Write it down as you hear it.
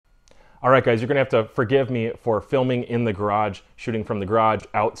All right, guys, you're gonna have to forgive me for filming in the garage, shooting from the garage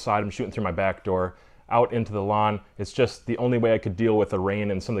outside. I'm shooting through my back door out into the lawn. It's just the only way I could deal with the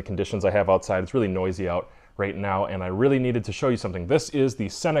rain and some of the conditions I have outside. It's really noisy out right now, and I really needed to show you something. This is the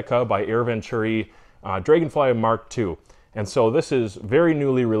Seneca by Air Venturi Dragonfly Mark II. And so this is very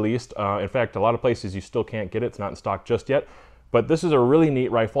newly released. In fact, a lot of places you still can't get it. It's not in stock just yet. But this is a really neat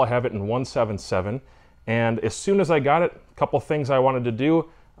rifle. I have it in 177. And as soon as I got it, a couple things I wanted to do.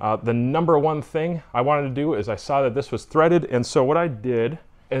 The number one thing I wanted to do is I saw that this was threaded, and so what I did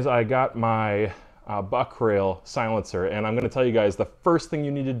is I got my buck rail silencer, and I'm going to tell you guys the first thing you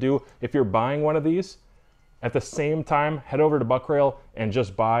need to do if you're buying one of these, at the same time head over to Buck Rail and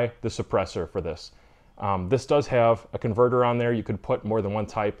just buy the suppressor for this. This does have a converter on there. You could put more than one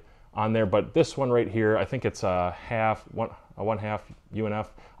type on there, but this one right here, I think it's a one half UNF.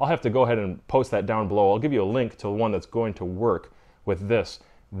 I'll have to go ahead and post that down below. I'll give you a link to one that's going to work with this.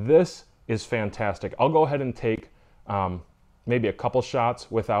 This is fantastic. I'll go ahead and take maybe a couple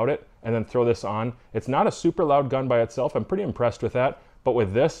shots without it and then throw this on. It's not a super loud gun by itself. I'm pretty impressed with that. But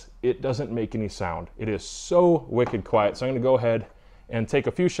with this, it doesn't make any sound. It is so wicked quiet. So I'm going to go ahead and take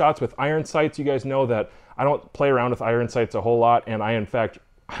a few shots with iron sights. You guys know that I don't play around with iron sights a whole lot. And in fact,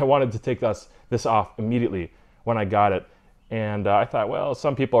 I wanted to take this off immediately when I got it. And I thought, well,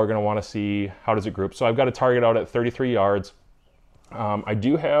 some people are going to want to see how does it group. So I've got a target out at 33 yards. I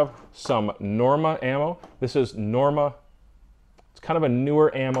do have some Norma ammo. This is Norma. It's kind of a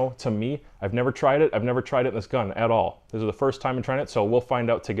newer ammo to me. I've never tried it. I've never tried it in this gun at all. This is the first time I'm trying it, so we'll find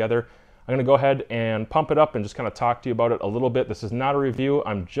out together. I'm gonna go ahead and pump it up and just kind of talk to you about it a little bit. This is not a review.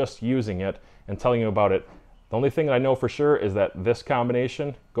 I'm just using it and telling you about it. The only thing that I know for sure is that this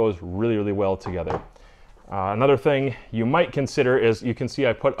combination goes really, really well together. Another thing you might consider is, you can see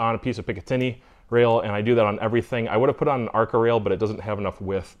I put on a piece of Picatinny rail, and I do that on everything. I would have put on an Arca rail, but it doesn't have enough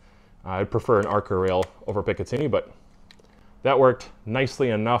width. I'd prefer an Arca rail over Picatinny, but that worked nicely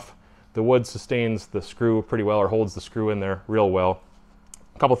enough. The wood sustains the screw pretty well, or holds the screw in there real well.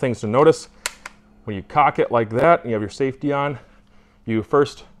 A couple things to notice. When you cock it like that, and you have your safety on, you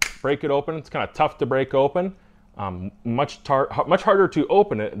first break it open. It's kind of tough to break open. Much harder to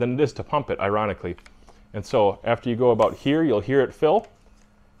open it than it is to pump it, ironically. And so after you go about here, you'll hear it fill.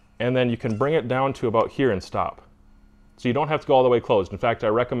 And then you can bring it down to about here and stop. So you don't have to go all the way closed. In fact, I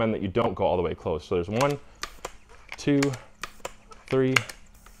recommend that you don't go all the way closed. So there's 1, 2, 3,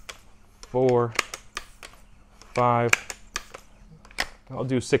 4, 5. I'll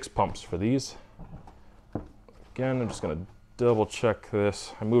do 6 pumps for these. Again, I'm just gonna double check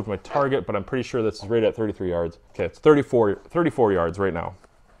this. I moved my target, but I'm pretty sure this is right at 33 yards. Okay, it's 34 yards right now.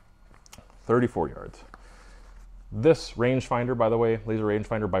 34 yards. This rangefinder, by the way, laser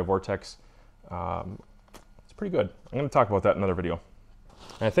rangefinder by Vortex, it's pretty good. I'm going to talk about that in another video.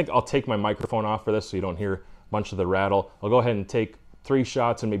 And I think I'll take my microphone off for this so you don't hear a bunch of the rattle. I'll go ahead and take 3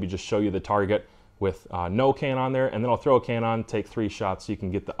 shots and maybe just show you the target with no can on there, and then I'll throw a can on, take 3 shots so you can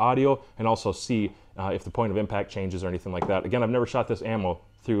get the audio and also see if the point of impact changes or anything like that. Again, I've never shot this ammo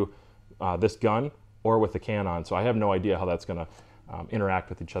through this gun or with the can on, so I have no idea how that's going to interact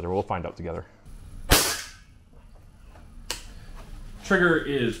with each other. We'll find out together. Trigger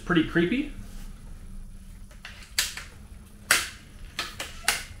is pretty creepy.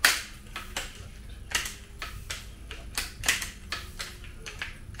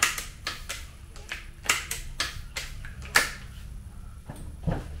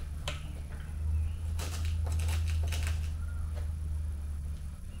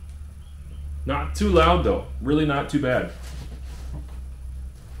 Not too loud though, really not too bad.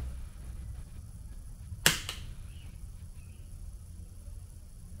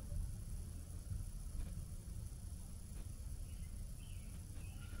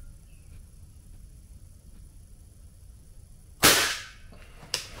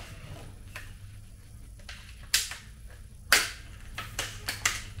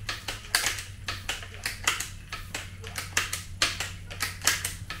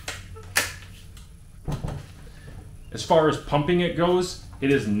 As far as pumping it goes,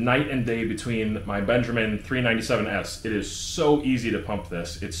 it is night and day between my Benjamin 397S. It is so easy to pump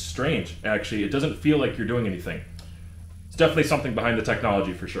this. It's strange, actually. It doesn't feel like you're doing anything. It's definitely something behind the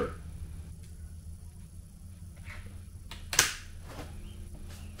technology for sure.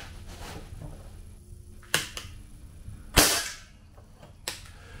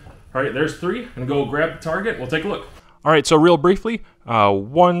 All right, there's 3. I'm gonna go grab the target. We'll take a look. All right, so real briefly,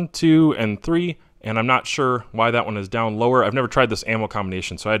 1, 2, and 3. And I'm not sure why that one is down lower. I've never tried this ammo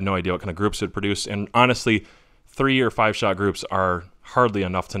combination, so I had no idea what kind of groups it would produce. And honestly, 3 or 5 shot groups are hardly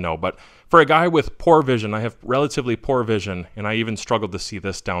enough to know. But For a guy with poor vision, I have relatively poor vision, and I even struggled to see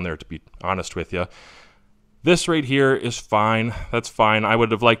this down there, to be honest with you. This right here is fine. That's fine. I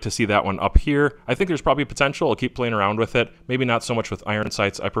would have liked to see that one up here. I think there's probably potential. I'll keep playing around with it. Maybe not so much with iron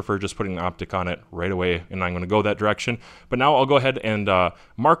sights. I prefer just putting an optic on it right away, and I'm going to go that direction. But now I'll go ahead and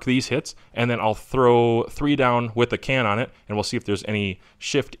mark these hits, and then I'll throw 3 down with the can on it, and we'll see if there's any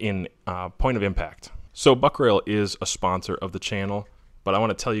shift in point of impact. So Buckrail is a sponsor of the channel, but I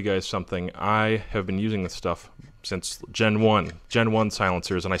want to tell you guys something. I have been using this stuff since Gen 1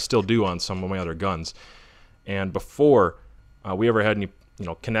 silencers, and I still do on some of my other guns. And before we ever had any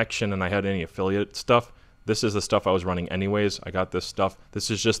connection and I had any affiliate stuff, this is the stuff I was running anyways. I got this stuff. This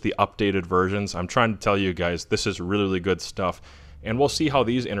is just the updated versions. I'm trying to tell you guys, this is really, really good stuff. And we'll see how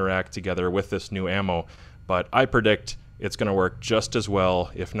these interact together with this new ammo. But I predict it's going to work just as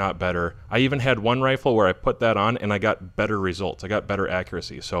well, if not better. I even had one rifle where I put that on and I got better results. I got better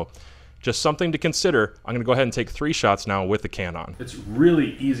accuracy. So just something to consider. I'm going to go ahead and take 3 shots now with the can on. It's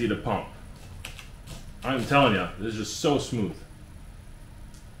really easy to pump. I'm telling you, this is just so smooth.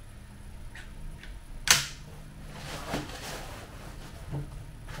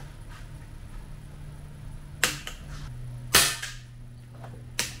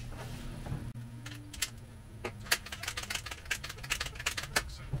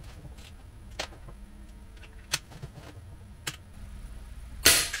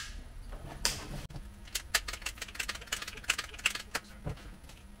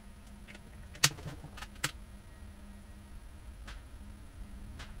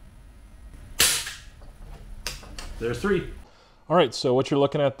 There's 3. All right, so what you're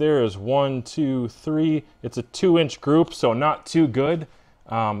looking at there is 1, 2, 3. It's a 2-inch group, so not too good.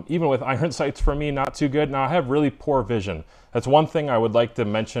 Even with iron sights for me, not too good. Now I have really poor vision. That's one thing I would like to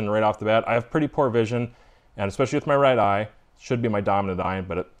mention right off the bat. I have pretty poor vision, and especially with my right eye. Should be my dominant eye,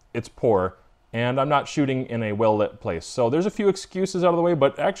 but it's poor. And I'm not shooting in a well-lit place. So there's a few excuses out of the way,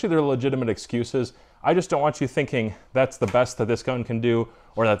 but actually they're legitimate excuses. I just don't want you thinking that's the best that this gun can do,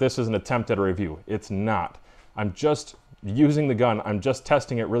 or that this is an attempt at a review. It's not. I'm just using the gun. I'm just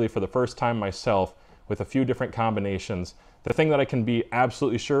testing it really for the first time myself with a few different combinations. The thing that I can be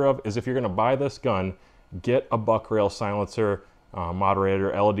absolutely sure of is if you're going to buy this gun, get a Buckrail silencer,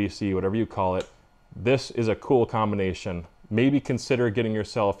 moderator, LDC, whatever you call it. This is a cool combination. Maybe consider getting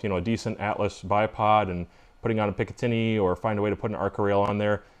yourself, a decent Atlas bipod and putting on a Picatinny, or find a way to put an Arca rail on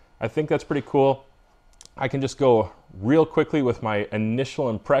there. I think that's pretty cool. I can just go real quickly with my initial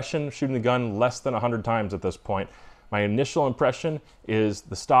impression, shooting the gun less than 100 times at this point. My initial impression is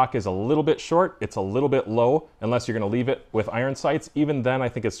the stock is a little bit short, it's a little bit low, unless you're going to leave it with iron sights. Even then, I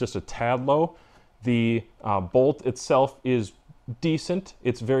think it's just a tad low. The bolt itself is decent.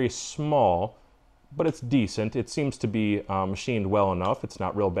 It's very small, but it's decent. It seems to be machined well enough. It's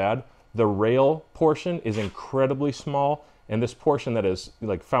not real bad. The rail portion is incredibly small, and this portion that is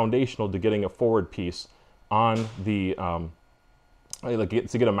like foundational to getting a forward piece on the,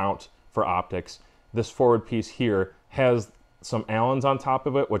 to get a mount for optics. This forward piece here has some Allens on top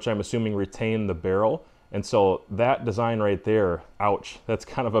of it, which I'm assuming retain the barrel. And so that design right there, ouch, that's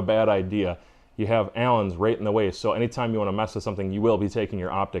kind of a bad idea. You have Allens right in the way, so anytime you want to mess with something, you will be taking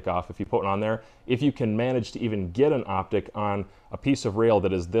your optic off if you put one on there. If you can manage to even get an optic on a piece of rail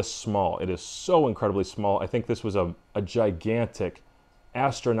that is this small, it is so incredibly small. I think this was a gigantic,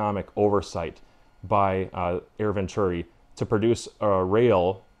 astronomic oversight by Air Venturi to produce a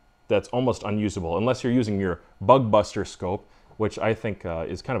rail that's almost unusable, unless you're using your bug buster scope, which I think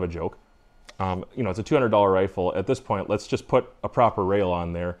is kind of a joke. It's a $200 rifle. At this point, let's just put a proper rail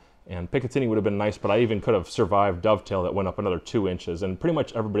on there. And Picatinny would have been nice, but I even could have survived dovetail that went up another 2 inches. And pretty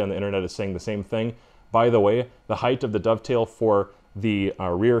much everybody on the internet is saying the same thing. By the way, the height of the dovetail for the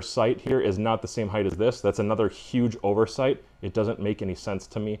rear sight here is not the same height as this. That's another huge oversight. It doesn't make any sense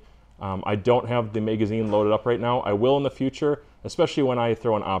to me. I don't have the magazine loaded up right now. I will in the future, especially when I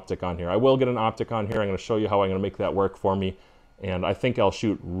throw an optic on here. I will get an optic on here. I'm going to show you how I'm going to make that work for me. And I think I'll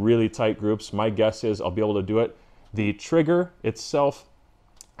shoot really tight groups. My guess is I'll be able to do it. The trigger itself,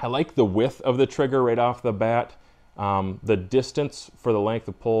 I like the width of the trigger right off the bat. The distance for the length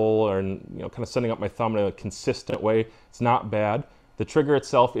of pull, or kind of setting up my thumb in a consistent way, it's not bad. The trigger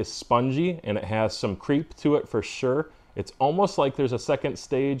itself is spongy and it has some creep to it for sure. It's almost like there's a second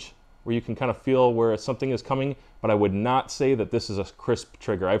stage where you can kind of feel where something is coming, but I would not say that this is a crisp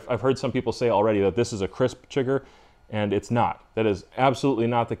trigger. I've heard some people say already that this is a crisp trigger, and it's not. That is absolutely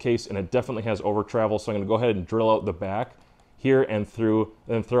not the case, and it definitely has over travel. So I'm going to go ahead and drill out the back here and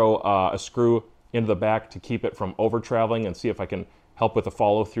then throw a screw into the back to keep it from over traveling, and see if I can help with the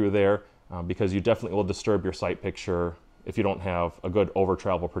follow through there, because you definitely will disturb your sight picture if you don't have a good over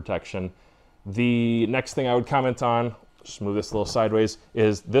travel protection. The next thing I would comment on, just move this a little sideways,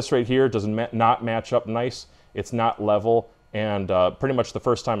 is this right here does not match up nice. It's not level, and pretty much the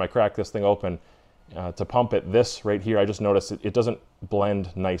first time I cracked this thing open to pump it, this right here, I just noticed it doesn't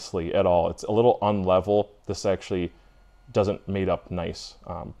blend nicely at all. It's a little unlevel. This actually doesn't mate up nice,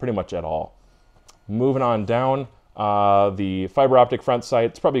 pretty much at all. Moving on down, the fiber optic front sight,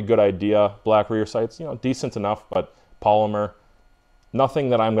 it's probably a good idea. Black rear sights, you know, decent enough, but polymer, nothing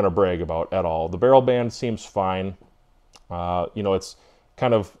that I'm going to brag about at all. The barrel band seems fine. You know, it's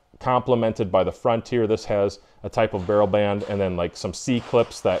kind of complemented by the front here. This has a type of barrel band and then like some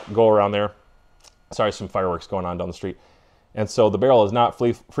C-clips that go around there. Sorry, some fireworks going on down the street. And so the barrel is not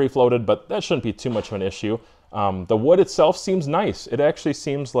free-floated, but that shouldn't be too much of an issue. The wood itself seems nice. It actually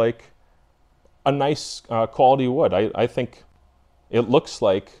seems like a nice quality wood. I think it looks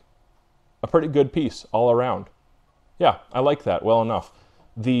like a pretty good piece all around. Yeah, I like that well enough.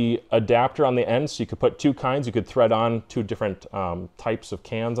 The adapter on the end, so you could put two kinds. You could thread on two different types of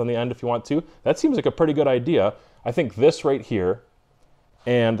cans on the end if you want to. That seems like a pretty good idea. I think this right here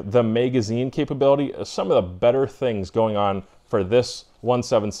and the magazine capability is some of the better things going on for this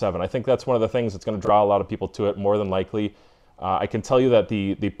 177. I think that's one of the things that's going to draw a lot of people to it more than likely. I can tell you that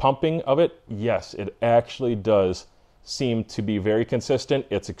the pumping of it, yes, it actually does seem to be very consistent.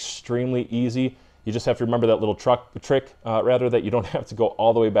 It's extremely easy. You just have to remember that little trick, that you don't have to go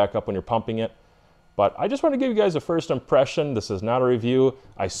all the way back up when you're pumping it. But I just want to give you guys a first impression. This is not a review.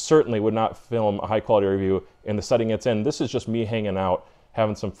 I certainly would not film a high quality review in the setting it's in. This is just me hanging out,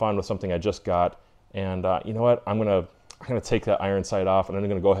 having some fun with something I just got. And you know what? I'm gonna take that iron sight off, and I'm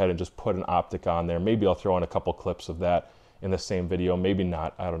gonna go ahead and just put an optic on there. Maybe I'll throw in a couple clips of that in the same video, maybe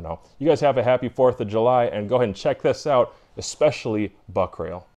not, I don't know. You guys have a happy 4th of July, and go ahead and check this out, especially buck rail.